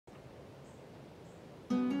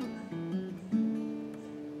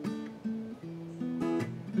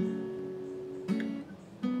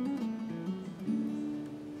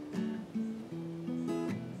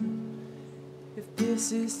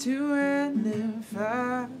this is to end in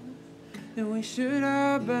fire, and we should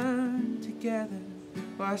all burn together.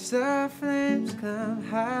 Watch the flames climb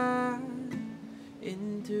high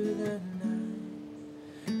into the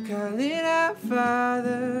night, calling out,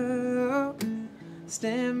 Father, oh,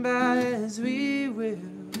 stand by as we will.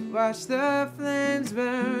 Watch the flames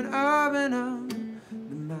burn up and on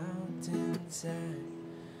the mountainside.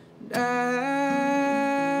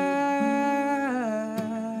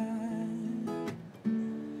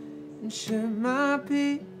 And should my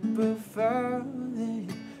people fall,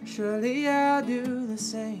 then surely I'll do the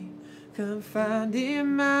same.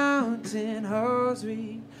 Confounding mountain holes,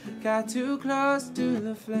 we got too close to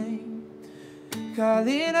the flame.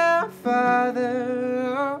 Calling out,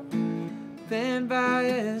 Father, oh, stand by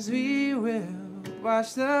as we will.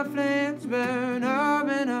 Watch the flames burn up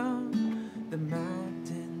and on the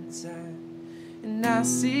mountainside. And I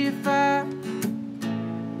see fire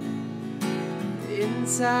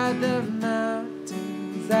inside the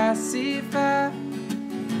mountains. I see fire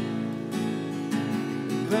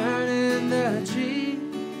burning the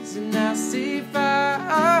trees. And I see fire,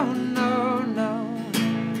 oh no, no,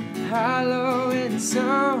 hollowing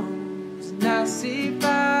souls. And I see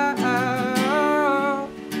fire,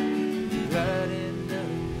 blood in the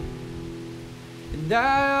wind. And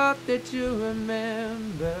I hope that you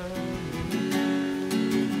remember me.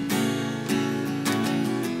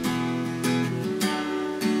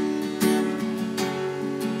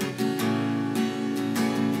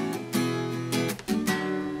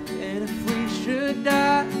 And if we should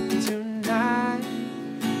die tonight,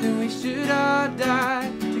 then we should all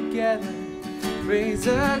die together. Raise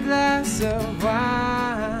a glass of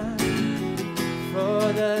wine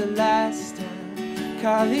for the last time,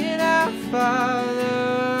 calling out,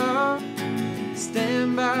 Father,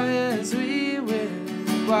 stand by as we will.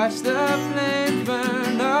 Watch the flames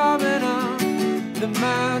burn up and on the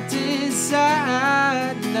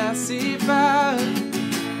mountainside. And I see fire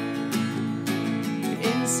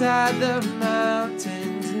inside the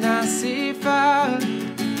mountains. And I see fire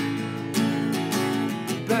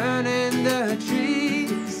burning the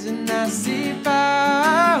trees. And I see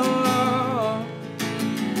fire, oh,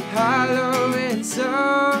 hollowing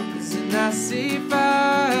souls. And I see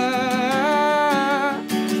fire,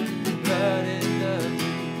 blood in the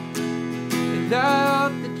wind. And I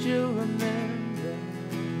hope that you remember.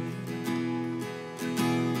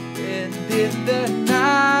 And if the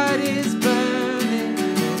night is burning,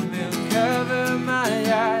 then we'll cover my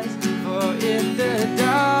eyes. For if the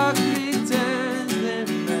dark returns, then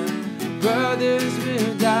my brothers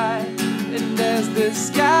will die. And as the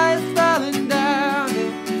sky is falling down,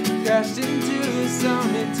 it crashed into a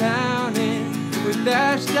lonely town, and with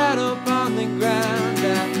ashed out upon the ground, I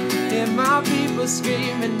hear my people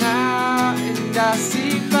screaming out. And I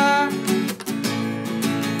see fire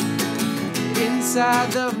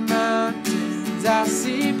inside the mountains. I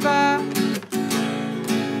see fire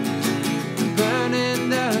burning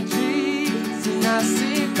the trees. And I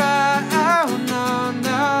see fire, oh no,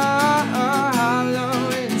 no,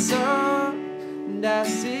 hollowing soul. And I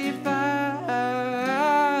see fire,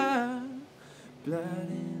 blood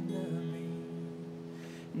in the rain.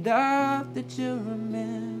 And I hope that you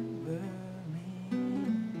remember.